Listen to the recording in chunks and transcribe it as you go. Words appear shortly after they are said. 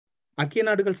ஐக்கிய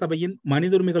நாடுகள் சபையின்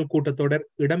மனித உரிமைகள் கூட்டத்தொடர்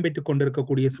இடம்பெற்றுக்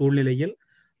கொண்டிருக்கக்கூடிய சூழ்நிலையில்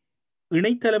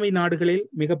இணைத்தலைமை நாடுகளில்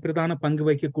மிக பிரதான பங்கு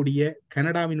வகிக்கக்கூடிய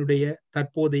கனடாவினுடைய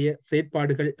தற்போதைய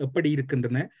செயற்பாடுகள் எப்படி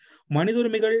இருக்கின்றன, மனித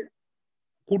உரிமைகள்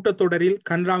கூட்டத்தொடரில்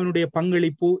கனடாவினுடைய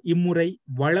பங்களிப்பு இம்முறை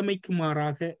வழமைக்கு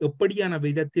மாறாக எப்படியான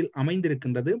விதத்தில்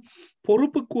அமைந்திருக்கின்றது,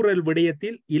 பொறுப்புக்கூறல்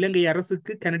விடயத்தில் இலங்கை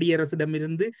அரசுக்கு கனடிய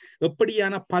அரசிடமிருந்து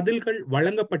எப்படியான பதில்கள்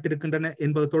வழங்கப்பட்டிருக்கின்றன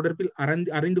என்பது தொடர்பில்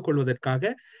அறிந்து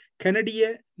கொள்வதற்காக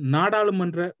கனடிய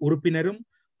நாடாளுமன்ற உறுப்பினரும்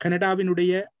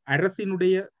கனடாவினுடைய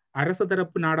அரசு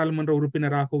தரப்பு நாடாளுமன்ற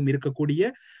உறுப்பினராகவும்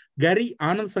இருக்கக்கூடிய கரி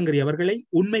ஆனந்த் சங்கரி அவர்களை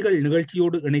உண்மைகள்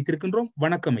நிகழ்ச்சியோடு இணைத்திருக்கின்றோம்.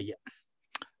 வணக்கம் ஐயா.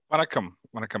 வணக்கம்.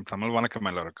 வணக்கம் தமிழ். வணக்கம்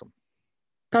எல்லோருக்கும்.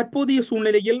 தற்போதைய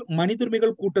சூழ்நிலையில் மனித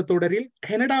உரிமைகள் கூட்டத்தொடரில்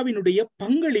கனடாவினுடைய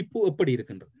பங்களிப்பு எப்படி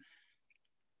இருக்கின்றது?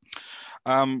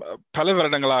 பல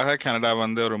வருடங்களாக கனடா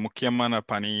ஒரு முக்கியமான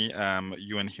பணி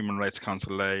யுஎன் ஹியூமன் ரைட்ஸ்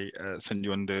கவுன்சிலை செஞ்சு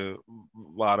கொண்டு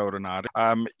வார ஒரு நாடு.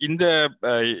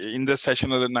 இந்த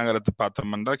செஷனில் நாங்கள் எடுத்து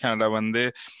பார்த்தோம்னா கனடா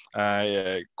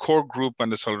கோர் குரூப்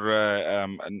என்று சொல்ற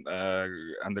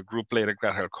அந்த குரூப்ல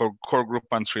இருக்கிறார்கள். கோர்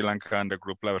குரூப் ஆன் ஸ்ரீலங்கா என்ற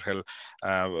குரூப்ல அவர்கள்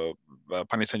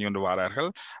பணி செஞ்சு கொண்டு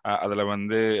வாரார்கள். அதுல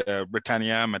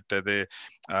பிரிட்டானியா, மற்றது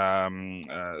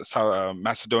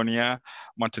மாசிடோனியா,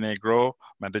 மாண்டனேக்ரோ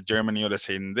மற்றும் ஜெர்மனியோட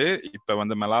சேர்ந்து இப்ப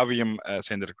மலாவியும்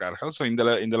சேர்ந்திருக்கிறார்கள். ஸோ இந்த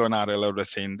நாடுகளோட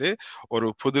சேர்ந்து ஒரு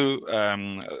புது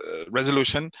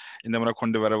ரெசல்யூஷன் இந்த முறை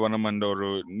கொண்டு வர வேணும் என்ற ஒரு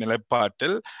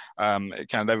நிலைப்பாட்டில்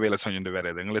கனடா வேலை செஞ்சுட்டு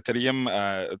வருது. எங்களுக்கு தெரியும்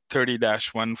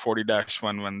 30-1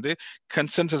 40-1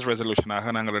 கன்சென்சஸ்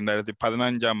ரெசல்யூஷனாக நாங்கள்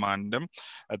 2015ஆம் ஆண்டும்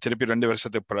திருப்பி 2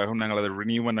 வருஷத்துக்கு பிறகு நாங்கள் அதை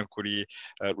ரினியூ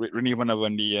பண்ண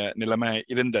வேண்டிய நிலைமை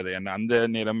இருந்தது. அந்த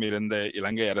நேரம் இருந்த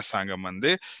இலங்கை அரசாங்கம்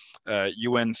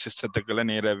யுஎன் சிஸ்டத்துக்குள்ள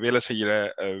நேர வேலை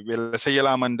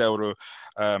செய்யலாம் என்ற ஒரு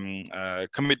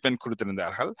கமிட்மெண்ட்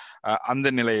கொடுத்திருந்தார்கள். அந்த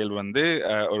நிலையில்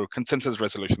ஒரு கன்சென்சஸ்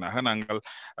ரெசல்யூஷனாக நாங்கள்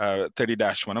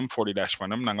 30-1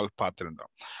 40-1 நாங்கள்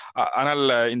பார்த்திருந்தோம். ஆனால்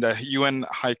இந்த யுஎன்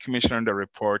ஹை கமிஷனர்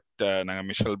ரிப்போர்ட் நாங்கள்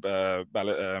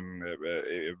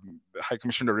ஹை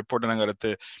கமிஷனர் ரிப்போர்ட்டை நாங்கள்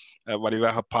எடுத்து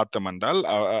வடிவாக பார்த்தோம் என்றால்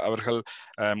அவர்கள்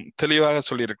தெளிவாக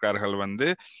சொல்லியிருக்கிறார்கள்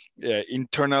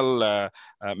இன்டர்னல்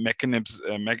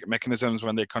மெக்கானிசம்ஸ்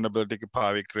அக்கௌண்டபிலிட்டிக்கு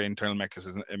பாவிக்கிற இன்டர்னல்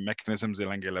மெக்கானிசம்ஸ்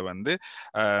இலங்கையில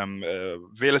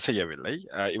வேலை செய்யவில்லை.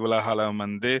 இவ்வளவு காலம்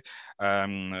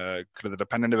கிட்டத்தட்ட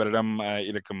 12 வருடம்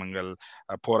இருக்கும் எங்கள்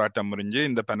போராட்டம் முடிஞ்சு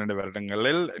இந்த 12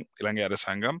 வருடங்களில் இலங்கை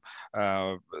அரசாங்கம்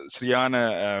சரியான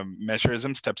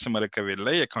மெஷர்ஸும் ஸ்டெப்ஸும்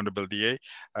இருக்கவில்லை அக்கௌண்டபிலிட்டியை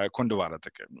கொண்டு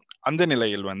வரதுக்கு. அந்த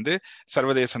நிலையில்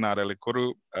சர்வதேச நாடுகளுக்கு ஒரு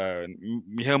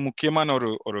மிக முக்கியமான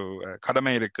ஒரு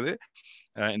கடமை இருக்குது.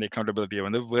 இந்த அக்கௌண்டபிலிட்டியை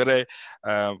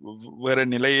வேற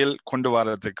நிலையில் கொண்டு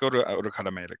வர்றதுக்கு ஒரு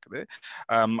கடமை இருக்குது.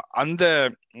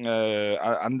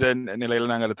 அந்த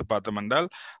நிலையில நாங்கள் எடுத்து பார்த்தோம் என்றால்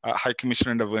ஹை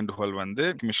கமிஷனர் வேண்டுகோள்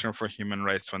commissioner for human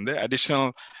rights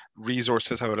additional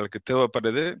resources அவர்களுக்கு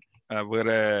தேவைப்படுது, வேற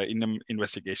இன்னும்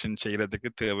இன்வெஸ்டிகேஷன் செய்யறதுக்கு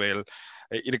தேவைகள்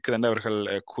இருக்குதுன்னு அவர்கள்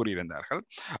கூறியிருந்தார்கள்.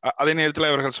 அதே நேரத்தில்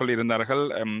அவர்கள் சொல்லியிருந்தார்கள்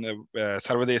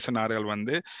சர்வதேச நாடுகள்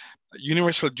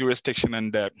யூனிவர்சல் ஜூரிஸ்டிக்ஷன்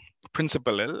என்ற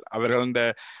பிரின்சிபலில் அவர்கள்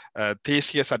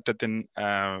தேசிய சட்டத்தின்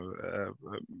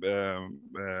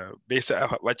பேச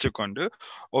வச்சுக்கொண்டு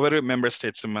ஒவ்வொரு மெம்பர்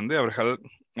ஸ்டேட்ஸும் அவர்கள்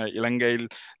இலங்கையில்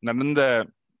நடந்த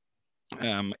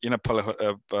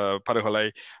படுகொலை,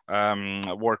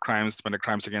 war crimes,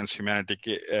 crimes against humanity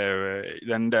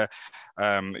இந்த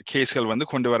கேஸ்கள்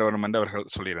கொண்டு வர வேண்டும் என்று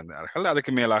அவர்கள் சொல்லியிருந்தார்கள்.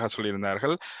 அதுக்கு மேலாக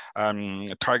சொல்லியிருந்தார்கள்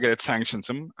டார்கெட்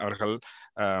சாங்ஷன்ஸும் அவர்கள்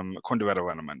கொண்டு வர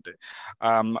வேணும் என்று.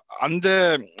 அந்த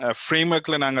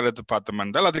ஃப்ரேம்வொர்க்ல நாங்கள் எடுத்து பார்த்தோம்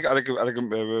என்றால் அதுக்கு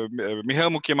மிக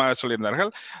முக்கியமாக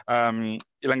சொல்லியிருந்தார்கள்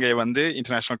இலங்கையை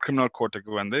இன்டர்நேஷனல் கிரிமினல்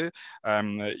கோர்ட்டுக்கு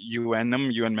யுஎன்னும்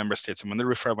யுஎன் மெம்பர் ஸ்டேட்ஸும்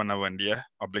ரிஃபர் பண்ண வேண்டிய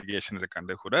ஆப்ளிகேஷன்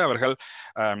இருக்காண்டு கூட அவர்கள்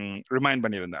ரிமைண்ட்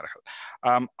பண்ணியிருந்தார்கள்.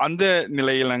 அந்த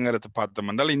நிலையில் நாங்கள் எடுத்து பார்த்தோம்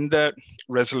என்றால் இந்த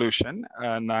ரெசல்யூஷன்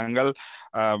நாங்கள்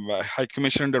ஹை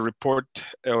கமிஷனர் ரிப்போர்ட்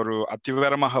ஒரு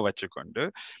அத்திவிவரமாக வச்சுக்கொண்டு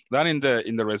தான்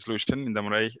இந்த ரெசல்யூஷன் இந்த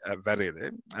முறை வருது.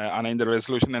 ஆனா இந்த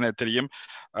ரெசல்யூஷன் எனக்கு தெரியும்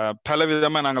பல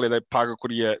விதமா நாங்கள் இதை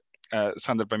பார்க்கக்கூடிய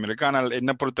சந்தர்ப்பம் இருக்கு. ஆனால்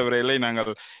என்ன பொறுத்தவரையிலே நாங்கள்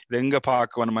இதை எங்க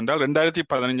பார்க்க வேணும் என்றால்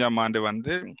 2015ஆம் ஆண்டு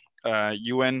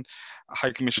UN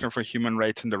High Commissioner for Human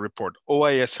Rights in the report,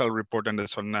 OISL report என்று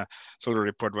சொல்ற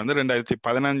ரிப்போர்ட்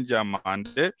 2015ஆம்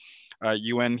ஆண்டு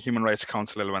UN Human Rights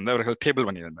Council அவர்கள் டேபிள்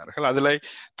பண்ணியிருந்தார்கள். அதில்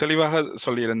தெளிவாக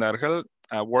சொல்லியிருந்தார்கள்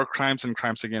war crimes and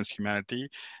crimes against humanity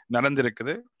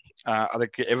நடந்திருக்குது,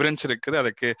 அதுக்கு எவிடன்ஸ் இருக்குது,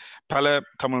 அதுக்கு பல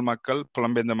தமிழ் மக்கள்,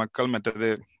 புலம்பெயர்ந்த மக்கள், மற்றது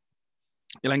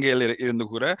இலங்கையில் இருந்து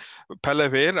கூட பல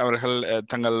பேர் அவர்கள்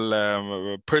தங்கள்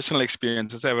பர்சனல்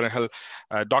எக்ஸ்பீரியன்சஸ் அவர்கள்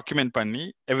டாக்குமெண்ட் பண்ணி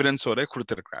எவிடன்ஸோட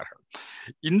கொடுத்திருக்கிறார்கள்.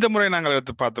 இந்த முறை நாங்கள்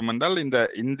எடுத்து பார்த்தோம் என்றால் இந்த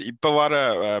இப்ப வர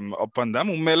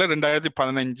ஒப்பந்தம் உண்மையில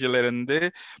 2015 இருந்து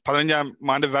 15ஆம்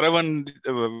ஆண்டு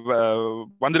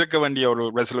வந்திருக்க வேண்டிய ஒரு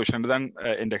ரெசல்யூஷன் தான்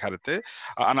என்ற கருத்து.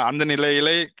 ஆனா அந்த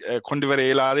நிலையிலே கொண்டு வர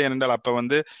இயலாது என்றால் அப்ப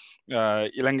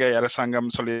இலங்கை அரசாங்கம்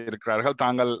சொல்லி இருக்கிறார்கள்,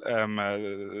 தாங்கள்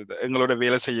எங்களோட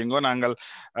வேலை செய்யுங்க, நாங்கள்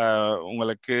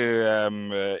உங்களுக்கு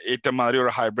ஏற்ற மாதிரி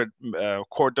ஒரு ஹைபிரிட்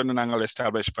கோர்ட் நாங்கள்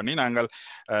எஸ்டாப்ளிஷ் பண்ணி நாங்கள்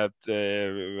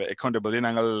அக்கௌண்டபிலிட்டி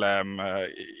நாங்கள்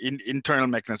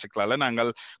இன்டர்னல் மெக்கானிசங்களால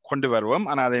நாங்கள் கொண்டு வருவோம்.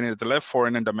 ஆனால் அதே நேரத்தில்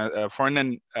ஃபாரின்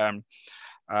அண்ட்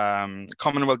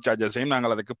காமன்வெல்த் ஜட்ஜஸையும்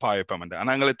நாங்கள் அதுக்கு பாய்ப்போம்.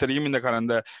 ஆனால் எங்களுக்கு தெரியும் இந்த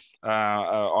கடந்த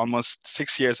ஆல்மோஸ்ட்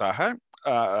 6 years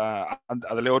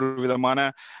அதுல ஒரு விதமான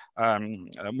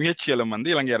முயற்சிகளும்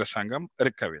இலங்கை அரசாங்கம்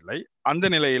இருக்கவில்லை. அந்த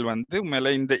நிலையில்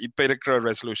உண்மையில இந்த இப்ப இருக்கிற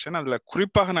ரெசல்யூஷன் அதுல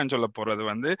குறிப்பாக நான் சொல்ல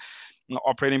போறது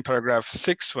operating paragraph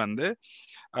 6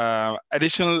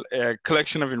 additional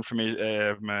collection of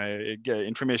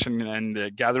information and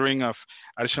gathering of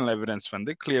additional evidence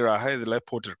clear-ஆக இதுல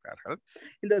போட்டிருக்கார்கள்.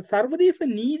 இந்த சர்வதேச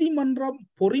நீதிமன்றம்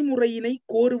பொறிமுறையினை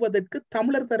கோருவதற்கு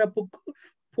தமிழர் தரப்புக்கு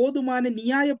போதுமான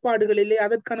நியாயப்பாடுகள் இல்லை,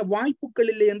 அதற்கான வாய்ப்புகள்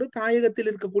இல்லை என்று தாயகத்தில்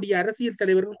இருக்கக்கூடிய அரசியல்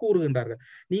தலைவர்கள் கூறுகின்றார்கள்.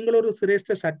 நீங்கள் ஒரு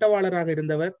சிரேஷ்ட சட்டவாளராக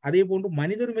இருந்தவர், அதே போன்று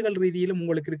மனித உரிமைகள் ரீதியிலும்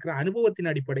உங்களுக்கு இருக்கிற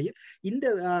அனுபவத்தின் அடிப்படையில்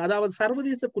இந்த அதாவது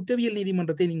சர்வதேச குற்றவியல்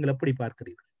நீதிமன்றத்தை நீங்கள் எப்படி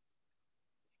பார்க்கிறீர்கள்?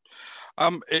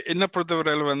 என்ன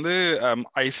பொறுத்தவரையில்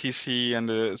ஐசிசி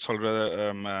என்று சொல்ற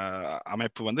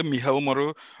அமைப்பு மிகவும் ஒரு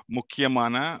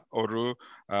முக்கியமான ஒரு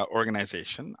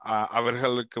ஆர்கனைசேஷன்.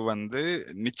 அவர்களுக்கு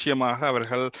நிச்சயமாக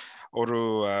அவர்கள் ஒரு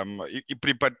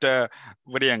இப்படிப்பட்ட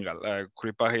விடயங்கள்,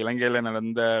 குறிப்பாக இலங்கையில்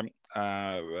நடந்த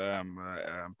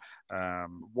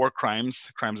war crimes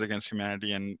against humanity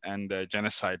and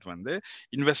genocide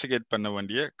investigate பண்ண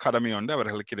வேண்டிய கடமை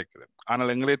அவர்களுக்கு இருக்குது.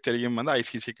 ஆனால் எங்களுக்கு தெரியும்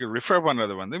ஐசிசிக்கு ரிஃபர்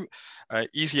பண்றது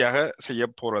ஈஸியாக செய்ய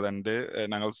போறதுன்னு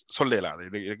நாங்கள் சொல்லலாம்.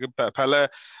 இதுக்கு பல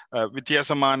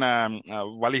வித்தியாசமான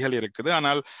வழிகள் இருக்குது.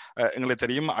 ஆனால் எங்களுக்கு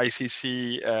தெரியும் ஐசிசி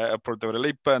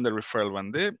பொறுத்தவரையில் இப்ப அந்த ரிஃபரல்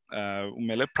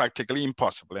உண்மையில பிராக்டிகலி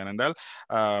இம்பாசிபிள். ஏனென்றால்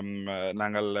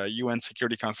நாங்கள் UN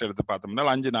செக்யூரிட்டி கவுன்சில் எடுத்து பார்த்தோம்னா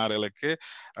 5 நாடுகளுக்கு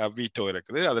வீட்டோ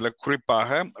இருக்குது. அதுல குறிப்பாக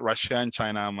ரஷ்யா அண்ட்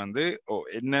சைனா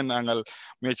என்ன நாங்கள்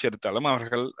முயற்சி எடுத்தாலும்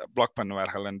அவர்கள் பிளாக்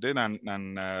பண்ணுவார்கள் என்று நான்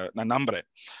நம்புறேன்.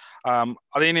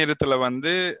 அதே நேரத்தில்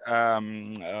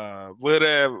வேற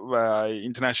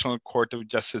இன்டர்நேஷனல் கோர்ட் ஆஃப்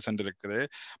ஜஸ்டிஸ் இருக்குது,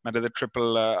 மற்றது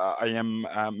IIM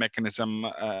மெக்கானிசம்.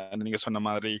 நீங்க சொன்ன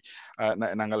மாதிரி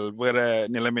நாங்கள் வேற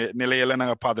நிலையில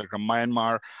நாங்கள் பார்த்துருக்கிறோம்,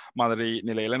 மயன்மார் மாதிரி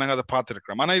நிலையில நாங்கள் அதை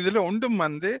பார்த்துருக்கிறோம். ஆனால் இதுல ஒன்றும்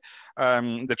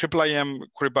இந்த IIM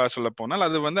குறிப்பாக சொல்ல போனால்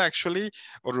அது ஆக்சுவலி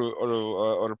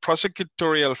ஒரு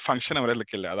ப்ராசிக்யூட்டோரியல் ஃபங்க்ஷன்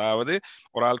அவர்களுக்கு இல்லை. அதாவது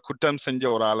ஒரு ஆள் குற்றம் செஞ்ச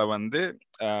ஒரு ஆளை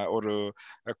ஒரு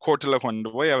கோர்ட்ல கொண்டு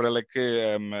போய் அவர்களுக்கு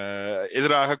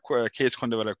எதிராக கேஸ்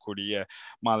கொண்டு வரக்கூடிய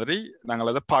மாதிரி நாங்கள்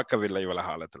அதை பார்க்கவில்லை இவ்வளவு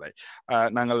காலத்துல.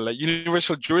 நாங்கள்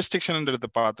யூனிவர்சல் ஜூரிஸ்டிக்ஷன் எடுத்து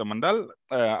பார்த்தோம் என்றால்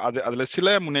அதுல சில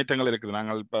முன்னேற்றங்கள் இருக்குது.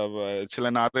 நாங்கள் சில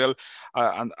நாடுகள்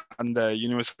அந்த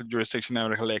யூனிவர்சல் ஜூரிஸ்டிக்ஷன்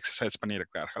அவர்கள் எக்ஸசைஸ்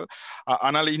பண்ணியிருக்கிறார்கள்.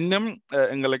 ஆனால் இன்னும்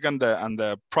எங்களுக்கு அந்த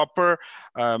ப்ராப்பர்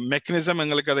மெக்கானிசம்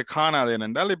எங்களுக்கு அது காணாது.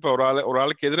 ஏனென்றால் இப்ப ஒரு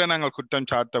ஆளுக்கு எதிராக நாங்கள் குற்றம்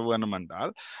சாட்ட வேணும்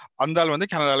என்றால் அந்த ஆள்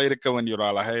கனடால இருக்க வேண்டிய ஒரு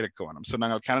ஆளாக இருக்க வேணும். ஸோ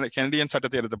நாங்கள் கனடியன்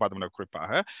சட்டத்தை எடுத்து பார்த்தோம்னா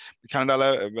குறிப்பாக கனடால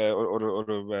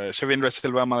ஒரு ஷெவேந்திர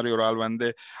சில்வா மாதிரி ஒரு ஆள்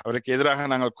அவருக்கு எதிராக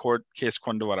நாங்கள் கோர்ட் கேஸ்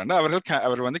கொண்டு வரேன், அவர்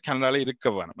கனடால இருக்க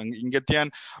வேணும். இங்கத்தியான்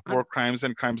war crimes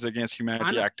and crimes against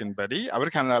humanity act படி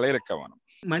அவர் கனடால இருக்க வேணும்.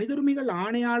 மனித உரிமைகள்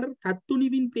ஆணையாளர்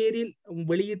தத்துணிவின் பேரில்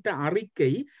வெளியிட்ட அறிக்கை,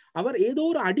 அவர் ஏதோ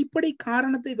ஒரு அடிப்படை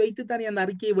காரணத்தை வைத்துத்தானே அந்த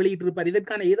அறிக்கையை வெளியிட்டிருப்பார்.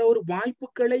 இதற்கான ஏதோ ஒரு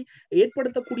வாய்ப்புகளை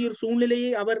ஏற்படுத்தக்கூடிய ஒரு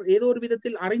சூழ்நிலையை அவர் ஏதோ ஒரு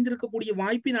விதத்தில் அறிந்திருக்கக்கூடிய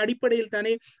வாய்ப்பின் அடிப்படையில்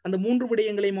தானே அந்த 3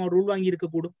 விடயங்களையும் அவர் உள்வாங்கி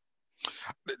இருக்கக்கூடும்.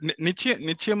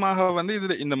 நிச்சயமாக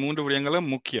இதுல இந்த 3 விடயங்களும்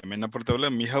முக்கியம், என்ன பொறுத்தவரை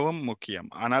மிகவும் முக்கியம்.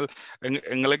 ஆனால்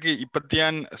எங்களுக்கு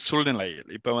இப்பத்தியான சூழ்நிலையில்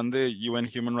இப்ப UN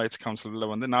ஹியூமன் ரைட்ஸ் கவுன்சில்ல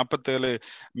 47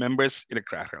 மெம்பர்ஸ்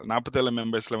இருக்கிறார்கள். 47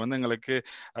 மெம்பர்ஸ்ல எங்களுக்கு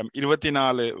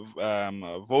 24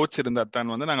 வோட்ஸ் இருந்தா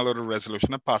தான் நாங்கள் ஒரு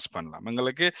ரெசல்யூஷனை பாஸ் பண்ணலாம்.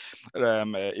 எங்களுக்கு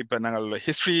இப்ப நாங்கள்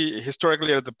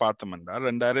ஹிஸ்டாரிக்கலி எடுத்து பார்த்தோம் என்றால்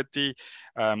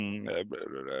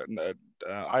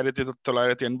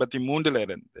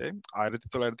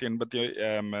 1983 இருந்து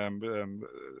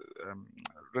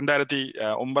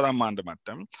 2009 ஆண்டு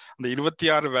மட்டும் அந்த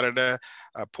 26 வருட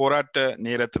போராட்ட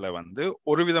நேரத்துல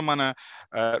ஒரு விதமான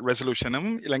ரெசல்யூஷனும்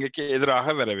இலங்கைக்கு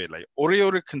எதிராக வரவில்லை. ஒரே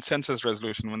ஒரு கன்சென்சஸ்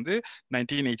ரெசல்யூஷன்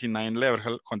 1989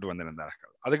 அவர்கள் கொண்டு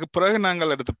வந்திருந்தார்கள். அதுக்கு பிறகு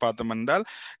நாங்கள் எடுத்து பார்த்தோம் என்றால்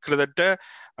கிட்டத்தட்ட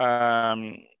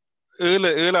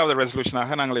ஏழாவது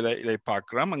ரெசல்யூஷனாக நாங்கள் இதை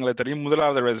பார்க்கிறோம். எங்களுக்கு தெரியும்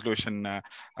முதலாவது ரெசல்யூஷன்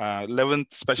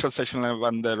 11th ஸ்பெஷல் செஷன்ல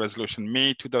வந்த ரெசல்யூஷன் மே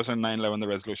 2009 வந்த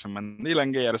ரெசல்யூஷன் வந்து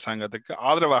இலங்கை அரசாங்கத்துக்கு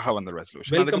ஆதரவாக வந்த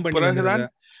ரெசல்யூஷன். அதுக்கு பிறகுதான்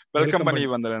வெல்கம் பண்ணி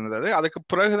வந்திருந்தது. அதுக்கு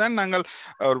பிறகுதான் நாங்கள்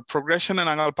ஒரு ப்ரொக்ரெஷனை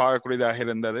நாங்கள் பார்க்கக்கூடியதாக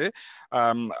இருந்தது.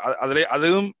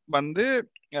 அதுவும் வந்து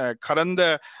கடந்த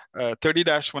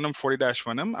 30-1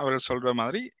 40-1 அவர்கள் சொல்ற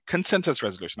மாதிரி கன்சென்சஸ்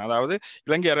ரெசல்யூஷன், அதாவது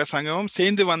இலங்கை அரசாங்கமும்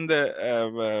சேர்ந்து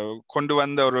கொண்டு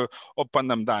வந்த ஒரு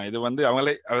ஒப்பந்தம் தான் இது. வந்து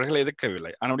அவர்களை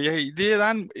எதிர்க்கவில்லை. அதனுடைய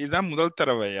இதுதான் முதல்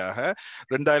தடவையாக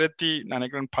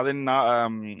 2014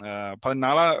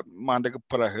 ஆண்டுக்கு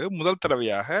பிறகு முதல்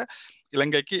தடவையாக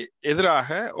இலங்கைக்கு எதிராக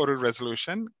ஒரு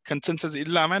ரெசல்யூஷன் கன்சென்சஸ்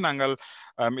இல்லாம நாங்கள்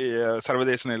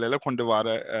சர்வதேச நிலையில கொண்டு வர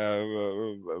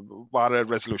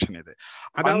ரெசல்யூஷன் இது.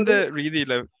 அந்த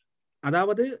ரீதியில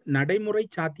அதாவது நடைமுறை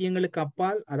சாத்தியங்களுக்கு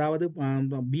அப்பால், அதாவது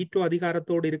வீட்டோ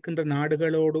அதிகாரத்தோடு இருக்கின்ற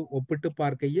நாடுகளோடு ஒப்பிட்டு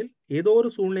பார்க்கையில் ஏதோ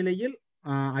ஒரு சூழ்நிலையில்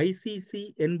ICC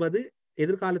என்பது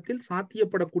எதிர்காலத்தில்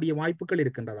சாத்தியப்படக்கூடிய வாய்ப்புகள்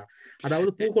இருக்கின்றதா?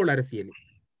 அதாவது பூகோள அரசியலில்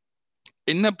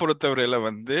என்ன பொறுத்தவரையில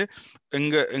வந்து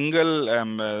எங்கள்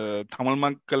தமிழ்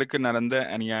மக்களுக்கு நடந்த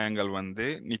அநியாயங்கள் வந்து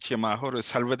நிச்சயமாக ஒரு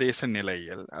சர்வதேச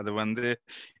நிலையில், அது வந்து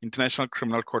இன்டர்நேஷனல்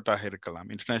கிரிமினல் கோர்ட்டாக இருக்கலாம்,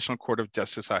 இன்டர்நேஷனல் கோர்ட் ஆஃப்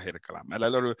ஜஸ்டிஸ் ஆக இருக்கலாம்,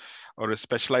 அல்லது ஒரு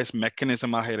ஸ்பெஷலைஸ்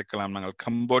மெக்கானிசமாக இருக்கலாம். நாங்கள்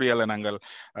கம்போடியால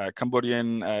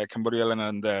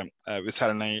நடந்த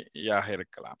விசாரணையாக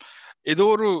இருக்கலாம். ஏதோ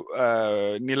ஒரு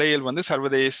நிலையில் வந்து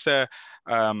சர்வதேச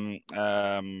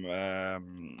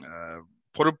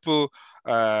பொறுப்பு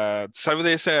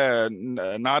சர்வதேச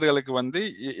நாடுகளுக்கு வந்து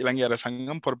இலங்கை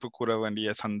அரசாங்கம் பொறுப்பு கூற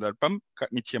வேண்டிய சந்தர்ப்பம்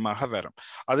நிச்சயமாக வரும்.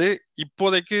 அது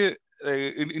இப்போதைக்கு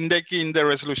இன்றைக்கு இந்த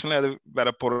ரெசல்யூஷன்ல அது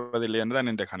வரப்போறதில்லை என்றுதான்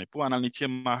இந்த கணிப்பு. ஆனால்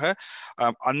நிச்சயமாக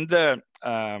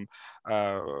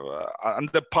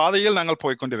அந்த பாதையில் நாங்கள்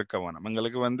போய்கொண்டிருக்க வேணும்.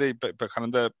 எங்களுக்கு வந்து இப்ப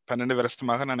கடந்த 12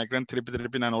 வருஷமாக நினைக்கிறேன்,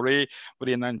 திருப்பி நான் ஒரே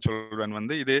ஒரு என்ன சொல்றேன்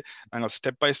வந்து, இது நாங்கள்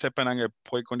ஸ்டெப் பை ஸ்டெப்பை நாங்க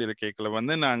போய்கொண்டிருக்கல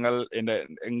வந்து நாங்கள்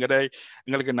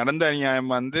எங்களுக்கு நடந்த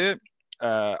அநியாயம் வந்து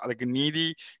அதுக்கு நீதி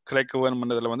கிடைக்க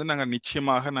வேணும்ன்றதுல வந்து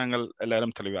நிச்சயமாக நாங்கள்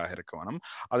எல்லாரும் தெளிவாக இருக்க வேணும்.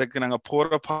 அதுக்கு நாங்க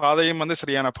போற பாதையும் வந்து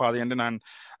சரியான பாதை என்று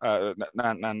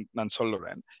நான்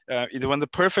சொல்லுறேன். இது வந்து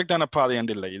பெர்ஃபெக்டான பாதை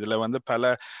என்று இல்லை. இதுல வந்து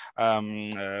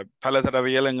பல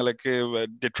தடவைகள் எங்களுக்கு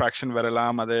டிட்ராக்ஷன்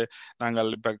வரலாம். அது நாங்கள்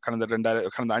இப்ப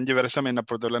கடந்த 5 வருஷம் என்ன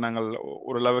பொறுத்தவரை நாங்கள்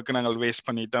ஓரளவுக்கு நாங்கள் வேஸ்ட்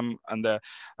பண்ணிட்டோம் அந்த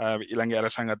இலங்கை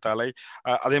அரசாங்கத்தாலை.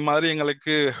 அதே மாதிரி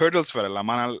எங்களுக்கு ஹேர்டல்ஸ்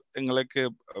வரலாம். ஆனால் எங்களுக்கு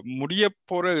முடிய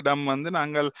போற இடம் வந்து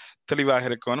நாங்கள் தெளிவாக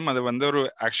இருக்கணும். அது வந்து ஒரு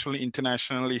ஆக்சுவலி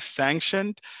இன்டர்நேஷனலி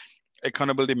சாங்ஷன்ட்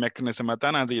அக்கௌண்டபிலிட்டி மெக்கானிசமா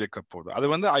தான் அது இருக்க போகுது. அது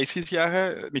வந்து ICC-யாக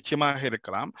நிச்சயமாக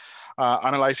இருக்கலாம்.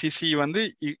 ஆனால் ICC வந்து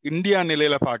இந்தியா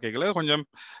நிலையில பார்க்கல கொஞ்சம்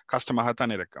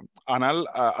கஷ்டமாகத்தான் இருக்கும். ஆனால்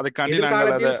அதுக்காண்டி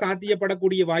நாங்கள்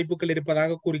சாத்தியப்படக்கூடிய வாய்ப்புகள்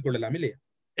இருப்பதாக கூறிக்கொள்ளலாம் இல்லையா?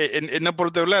 என்ன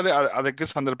பொறுத்தவரை அதுக்கு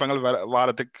சந்தர்ப்பங்கள்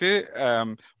வாரத்துக்கு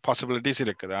பாசிபிலிட்டிஸ்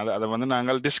இருக்குது. அதை வந்து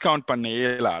நாங்கள் டிஸ்கவுண்ட் பண்ண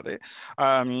இயலாது.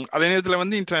 அதே நேரத்தில்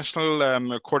வந்து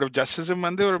இன்டர்நேஷனல் கோர்ட் ஆஃப் ஜஸ்டிஸும்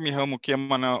வந்து ஒரு மிக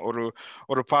முக்கியமான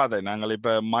ஒரு பாதை. நாங்கள்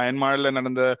இப்ப மயன்மார்ல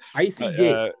நடந்த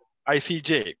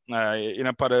ICJ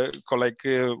இனப்படு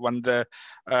கொலைக்கு வந்த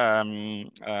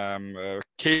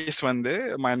கேஸ் வந்து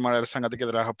மயன்மார் அரசாங்கத்துக்கு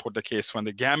எதிராக போட்ட கேஸ்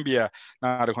வந்து கேம்பியா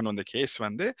நாடு கொண்டு வந்த கேஸ்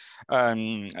வந்து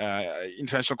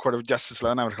இன்டர்நேஷனல் கோர்ட் ஆஃப்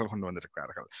ஜஸ்டிஸ்ல தான் அவர்கள் கொண்டு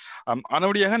வந்திருக்கிறார்கள்.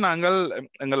 அதனுடையாக நாங்கள்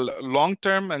எங்கள் லாங்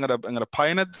டேர்ம் எங்களோட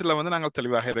பயணத்துல வந்து நாங்கள்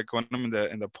தெளிவாக இருக்கணும்.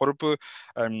 இந்த பொறுப்பு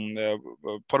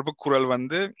குரல்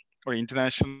வந்து ஒரு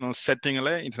இன்டர்நேஷனல் செட்டிங்ல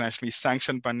இன்டர்நேஷனலி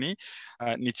சாங்ஷன் பண்ணி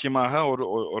நிச்சயமாக ஒரு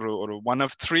 1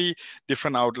 of 3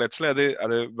 டிஃப்ரெண்ட் அவுட்லெட்ஸ்ல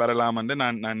அது வரலாம் என்று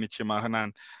நான் நிச்சயமாக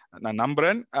நான்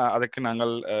நம்புறேன். அதுக்கு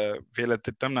நாங்கள் வேலை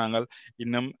திட்டம் நாங்கள்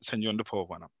இன்னும் செஞ்சு கொண்டு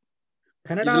போகணும்.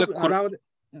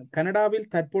 கனடாவில்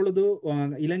தற்பொழுது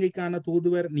இலங்கைக்கான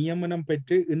தூதுவர் நியமனம்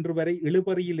பெற்று இன்று வரை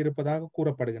இழுபறியில் இருப்பதாக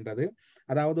கூறப்படுகின்றது.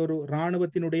 அதாவது ஒரு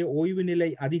இராணுவத்தினுடைய ஓய்வு நிலை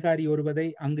அதிகாரி ஒருவரை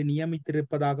அங்கு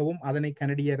நியமித்திருப்பதாகவும் அதனை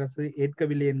கனடிய அரசு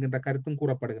ஏற்கவில்லை என்கின்ற கருத்தும்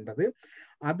கூறப்படுகின்றது.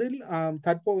 அதில்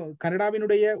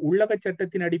கனடாவினுடைய உள்ளக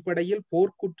சட்டத்தின் அடிப்படையில்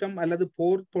போர்க்குற்றம் அல்லது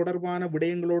போர் தொடர்பான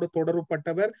விடயங்களோடு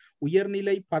தொடர்புபட்டவர்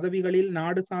உயர்நிலை பதவிகளில்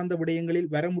நாடு சார்ந்த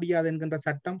விடயங்களில் வர முடியாது என்கின்ற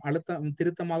சட்டம்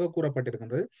திருத்தமாக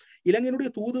கூறப்பட்டிருக்கின்றது.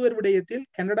 இலங்கையினுடைய தூதுவர் விடயத்தில்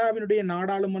கனடாவினுடைய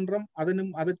நாடாளுமன்றம்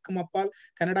அதற்கும் அப்பால்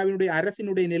கனடாவினுடைய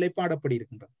அரசினுடைய நிலைப்பாடு அப்படி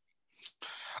இருக்கின்றது.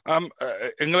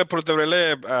 எங்களை பொறுத்தவரையில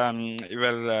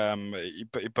இவர்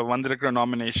இப்ப வந்திருக்கிற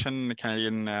nomination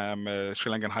Canadian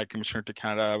Sri Lankan high commissioner to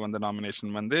Canada வந்த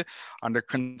நாமினேஷன் வந்து அண்டர்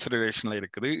கன்சிடரேஷன்ல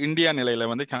இருக்குது. இந்தியா நிலையில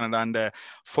வந்து கனடாண்ட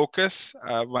ஃபோக்கஸ்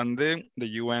வந்து இந்த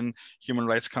UN ஹியூமன்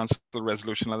ரைட்ஸ் கவுன்சில்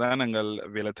ரெசல்யூஷன்ல தான் எங்கள்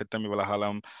வேலை திட்டம் இவ்வளவு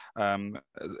காலம்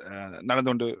நடந்து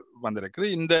கொண்டு வந்திருக்குது.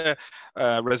 இந்த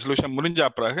ரெசல்யூஷன் முடிஞ்ச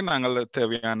பிறகு நாங்கள்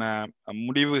தேவையான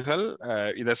முடிவுகள்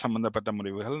இதை சம்பந்தப்பட்ட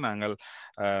முடிவுகள் நாங்கள்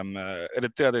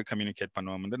எடுத்து அதை கம்யூனிகேட்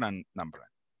பண்ணுவோம் என்று நான்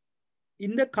நம்புறேன்.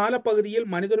 இந்த காலப்பகுதியில்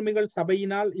மனித உரிமைகள்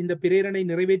சபையினால் இந்த பிரேரணை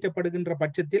நிறைவேற்றப்படுகின்ற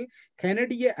பட்சத்தில்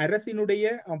கனடிய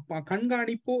அரசினுடைய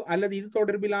கண்காணிப்பு அல்லது இது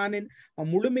தொடர்பிலான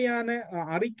முழுமையான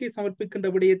அறிக்கை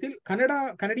சமர்ப்பிக்கின்ற விடயத்தில்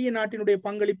கனடிய நாட்டினுடைய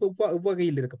பங்களிப்பு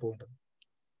எவ்வகையில் இருக்க போகின்றது?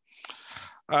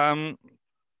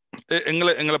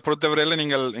 எங்களை பொறுத்தவரையில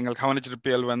நீங்கள்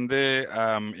கவனிச்சிருப்பீர்கள் வந்து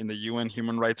இந்த யூஎன்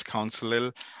ஹியூமன் ரைட்ஸ் கவுன்சிலில்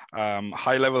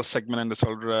ஹை லெவல் செக்மெண்ட் என்று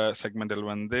சொல்ற செக்மெண்டில்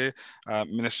வந்து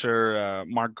மினிஸ்டர்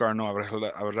மார்க் கார்னோ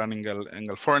அவர்தான்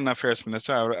எங்கள் ஃபாரின் அஃபேர்ஸ்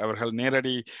மினிஸ்டர் அவர்கள்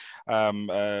நேரடி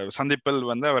சந்திப்பில்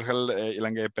வந்து அவர்கள்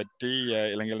இலங்கையை பற்றி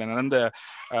இலங்கையில் நடந்த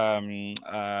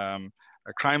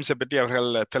கிரைம்ஸை பற்றி அவர்கள்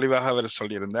தெளிவாக அவர்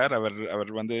சொல்லியிருந்தார். அவர்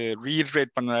வந்து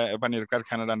ரீஇட்ரேட் பண்ணியிருக்கார்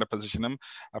கனடாண்ட பொசிஷனும்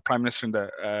பிரைம்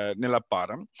மினிஸ்டர்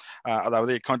நிலப்பாரம்.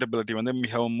 அதாவது அக்கௌண்டபிலிட்டி வந்து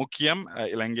மிகவும் முக்கியம்.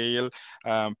 இலங்கையில்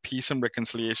பீஸும்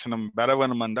ரெக்கன்சிலியேஷனும் வர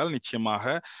வேணும் என்றால்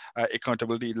நிச்சயமாக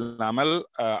அக்கௌண்டபிலிட்டி இல்லாமல்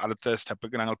அடுத்த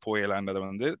ஸ்டெப்புக்கு நாங்கள் போயலான்றதை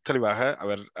வந்து தெளிவாக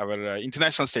அவர்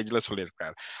இன்டர்நேஷனல் ஸ்டேஜில்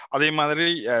சொல்லியிருக்கார். அதே மாதிரி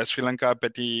ஸ்ரீலங்கா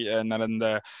பற்றி நடந்த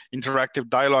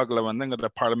இன்டராக்டிவ் டயலாக்ல வந்து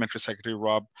எங்களோட பார்லிமெண்டரி செக்ரட்டரி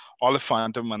ராப்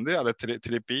ஆலிஃபாண்டும் வந்து அதை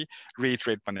திருப்பி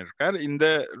ரீட்ரேட் பண்ணியிருக்கார். இந்த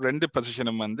ரெண்டு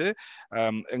பொசிஷனும் வந்து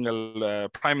எங்கள்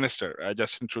பிரைம் மினிஸ்டர்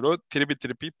ஜஸ்டின் ட்ரூடோ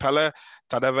திருப்பி பல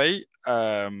தடவை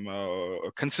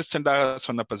கன்சிஸ்டண்டாக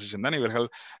சொன்ன பொசிஷன் தான் இவர்கள்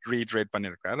ரீட்ரேட்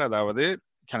பண்ணியிருக்கார். அதாவது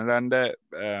கனடாண்ட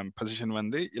பொசிஷன்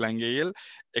வந்து இலங்கையில்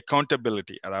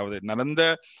அக்கௌண்டபிலிட்டி, அதாவது நடந்த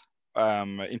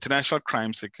இன்டர்நேஷனல்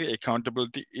கிரைம்ஸுக்கு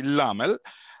அக்கௌண்டபிலிட்டி இல்லாமல்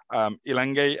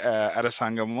இலங்கை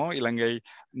அரசாங்கமோ இலங்கை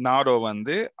நாடோ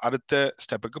வந்து அடுத்த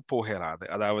ஸ்டெப்புக்கு போகிறாது.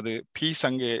 அதாவது பீஸ்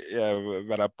அங்கே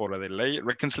வரப்போறதில்லை,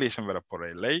 ரெக்கன்சிலியேஷன்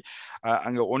வரப்போறதில்லை,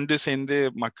 அங்க ஒன்று சேர்ந்து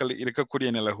மக்கள்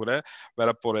இருக்கக்கூடிய நிலை கூட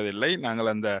வரப்போறதில்லை.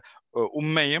 நாங்கள் அந்த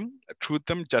உண்மையும்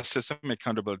ட்ரூத்தும் ஜஸ்டிஸும்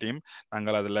அக்கௌண்டபிலிட்டியும்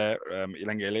நாங்கள் அதில்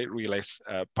இலங்கையில ரியலைஸ்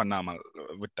பண்ணாமல்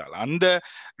விட்டால் அந்த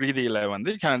ரீதியில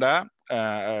வந்து கனடா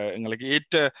எங்களுக்கு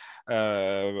ஏற்ற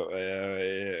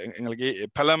எங்களுக்கு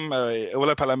பலம்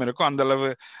எவ்வளவு பலம் இருக்கோ அந்த அளவு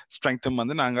ஸ்ட்ரெங்த்தும்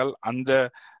வந்து நாங்கள் அந்த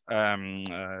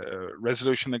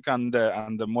ரெசல்யூஷனுக்கு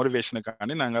அந்த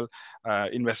மோட்டிவேஷனுக்காண்டி நாங்கள்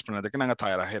இன்வெஸ்ட் பண்ணதுக்கு நாங்கள்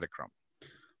தயாராக இருக்கிறோம்.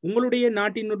 உங்களுடைய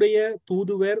நாட்டினுடைய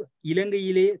தூதுவர்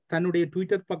இலங்கையிலே தன்னுடைய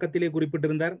ட்விட்டர் பக்கத்திலே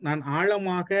குறிப்பிட்டிருந்தார், நான்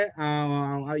ஆழமாக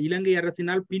இலங்கை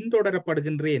அரசினால்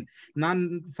பின்தொடரப்படுகின்றேன். நான்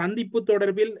சந்திப்பு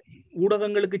தொடர்பில்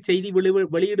ஊடகங்களுக்கு செய்தி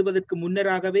வெளியிடுவதற்கு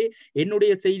முன்னராகவே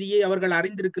என்னுடைய செய்தியை அவர்கள்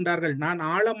அறிந்திருக்கின்றார்கள். நான்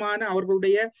ஆழமான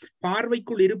அவர்களுடைய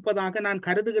பார்வைக்குள் இருப்பதாக நான்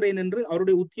கருதுகிறேன் என்று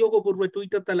அவருடைய உத்தியோகபூர்வ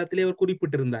ட்விட்டர் தளத்திலே அவர்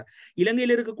குறிப்பிட்டிருந்தார்.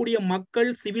 இலங்கையில் இருக்கக்கூடிய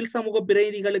மக்கள் சிவில் சமூக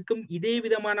பிரதிநிதிகளுக்கும் இதே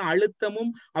விதமான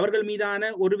அழுத்தமும் அவர்கள்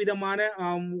மீதான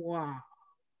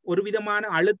ஒரு விதமான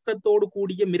அழுத்தத்தோடு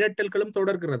கூடிய மிரட்டல்களும்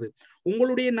தொடர்கிறது.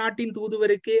 உங்களுடைய நாட்டின்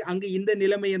தூதுவருக்கே அங்கு இந்த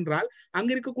நிலைமை என்றால்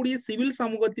அங்கு இருக்கக்கூடிய சிவில்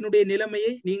சமூகத்தினுடைய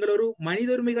நிலைமையை நீங்கள் ஒரு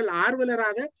மனித உரிமைகள்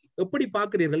ஆர்வலராக எப்படி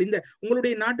பார்க்கிறீர்கள்? இந்த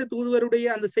உங்களுடைய நாட்டு தூதுவருடைய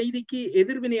அந்த செய்திக்கு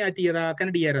எதிர்வினையாற்றியதா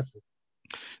கனடிய அரசு?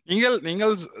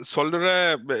 நீங்கள் சொல்ற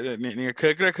நீங்க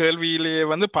கேட்கிற கேள்வியிலேயே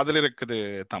வந்து பதில் இருக்குது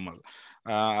தமிழ்.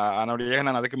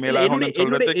 நான் அதுக்கு மேலாக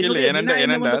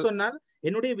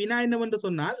என்னுடைய வினா என்னவென்று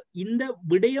சொன்னால், இந்த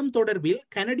விடயம் தொடர்பில்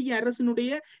கனடிய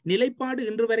அரசினுடைய நிலைப்பாடு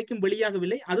இன்று வரைக்கும்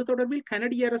வெளியாகவில்லை. அது தொடர்பில்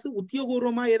கனடிய அரசு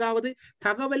உத்தியோகபூர்வமா ஏதாவது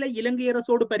தகவலை இலங்கை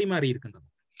அரசோடு பரிமாறி இருக்கின்றது?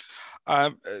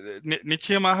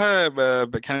 நிச்சயமாக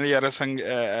கனடிய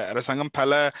அரசாங்கம்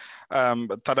பல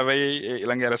தடவை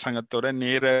இலங்கை அரசாங்கத்தோட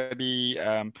நேரடி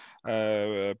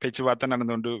பேச்சுவார்த்தை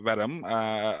நடந்து கொண்டு வரும்.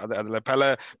 அதுல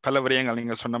பல விடயங்கள்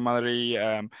நீங்க சொன்ன மாதிரி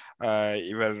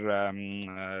இவர்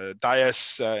டயஸ்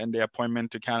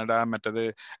அப்பாயின்மெண்ட் டு கனடா, மற்றது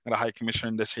ஹை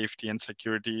கமிஷன் இந்த சேஃப்டி அண்ட்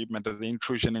செக்யூரிட்டி, மற்றது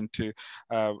இன்ட்ரூஷன் இன்டு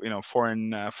ஃபாரின்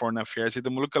அஃபேர்ஸ்,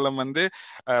 இது முழுக்கெல்லாம் வந்து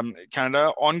கனடா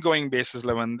ஆன்கோயிங்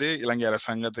பேசிஸ்ல வந்து இலங்கை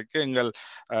அரசாங்கத்துக்கு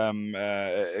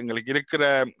எங்களுக்கு இருக்கிற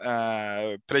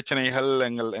பிரச்சனைகள்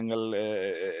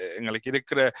எங்களுக்கு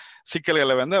இருக்கிற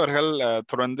சிக்கல்களை வந்து அவர்கள்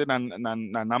தொடர்ந்து நான்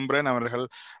நம்புறேன் அவர்கள்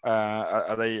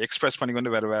அதை எக்ஸ்பிரஸ் பண்ணி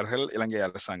கொண்டு வருவார்கள் இலங்கை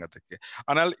அரசாங்கத்துக்கு.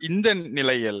 ஆனால் இந்த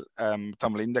நிலையில்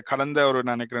தமிழ் இந்த கடந்த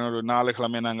நினைக்கிறேன் ஒரு 4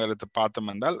 கிழமை நாங்கள் எடுத்து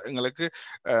பார்த்தோம் என்றால் எங்களுக்கு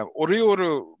ஒரே ஒரு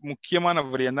முக்கியமான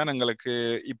விடயம் தான் எங்களுக்கு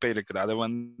இப்ப இருக்குது. அது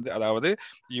வந்து அதாவது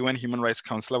யூஎன் ஹியூமன் ரைட்ஸ்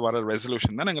கவுன்சில் வர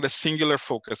ரெசல்யூஷன் தான் எங்களோட சிங்குலர்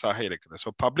ஃபோக்கஸாக இருக்குது. ஸோ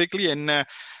பப்ளிக்லி என்ன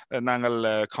நாங்கள்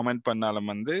கமெண்ட்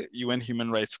பண்ணாலும் வந்து யூஎன்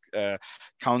ஹியூமன் ரைட்ஸ்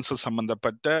கவுன்சில்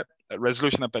சம்பந்தப்பட்ட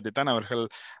ரெசல்யூஷனை பற்றி தான் அவர்கள்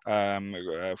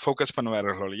ஃபோக்கஸ்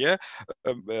பண்ணுவார்களுடைய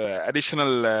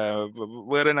அடிஷனல்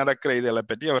வேறு நடக்கிற இதில்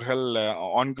பற்றி அவர்கள்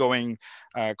ஆன்கோயிங்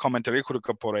காமெண்டரி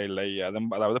கொடுக்க போற இல்லை,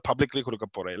 அதாவது பப்ளிக்லி கொடுக்க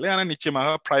போற இல்லை. ஆனால்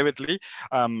நிச்சயமாக பிரைவேட்லி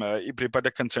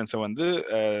இப்படிப்பட்ட கன்சர்ன்ஸை வந்து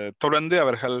தொடர்ந்து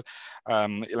அவர்கள்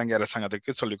இலங்கை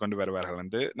அரசாங்கத்துக்கு சொல்லிக் கொண்டு வருவார்கள்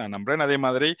என்று நான் நம்புறேன். அதே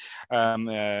மாதிரி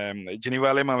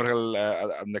ஜெனீவாலையும் அவர்கள்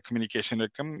அந்த கம்யூனிகேஷன்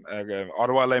இருக்கும்,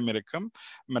 ஆர்வாலையும் இருக்கும்,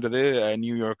 மற்றது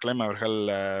நியூயார்க்லையும் அவர்கள்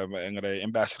எங்களுடைய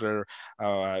எம்பாசிடர்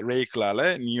ரேக்களால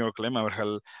நியூயார்க்லையும்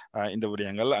அவர்கள் இந்த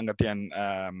விடயங்கள் அங்கத்தியன்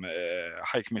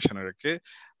ஹை கமிஷனருக்கு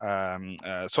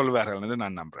சொல்வார்கள் என்று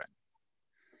நான் நம்புறேன்.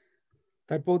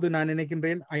 தற்போது நான்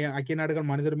நினைக்கின்றேன் ஐக்கிய நாடுகள்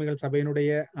மனித உரிமைகள் சபையினுடைய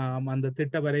அந்த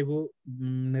திட்ட வரைவு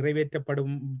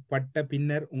நிறைவேற்றப்பட்ட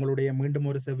பின்னர் உங்களுடைய மீண்டும்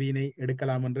ஒரு செவியினை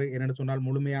எடுக்கலாம் என்று. என்னென்னு சொன்னால்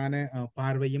முழுமையான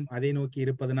பார்வையும் அதை நோக்கி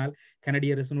இருப்பதனால்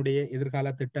கனடிய அரசினுடைய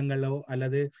எதிர்கால திட்டங்களோ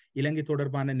அல்லது இலங்கை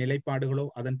தொடர்பான நிலைப்பாடுகளோ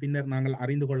அதன் பின்னர் நாங்கள்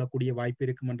அறிந்து கொள்ளக்கூடிய வாய்ப்பு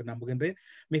இருக்கும் என்று நம்புகின்றேன்.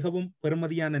 மிகவும்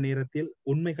பெருமதியான நேரத்தில்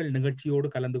உண்மைகள் நிகழ்ச்சியோடு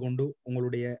கலந்து கொண்டு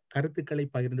உங்களுடைய கருத்துக்களை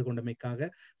பகிர்ந்து கொண்டமைக்காக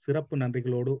சிறப்பு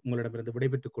நன்றிகளோடு உங்களிடமிருந்து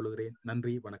விடைபெற்றுக் கொள்கிறேன்.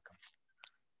 நன்றி, வணக்கம்.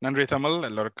 நன்றி தமிழ்,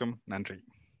 எல்லோருக்கும் நன்றி.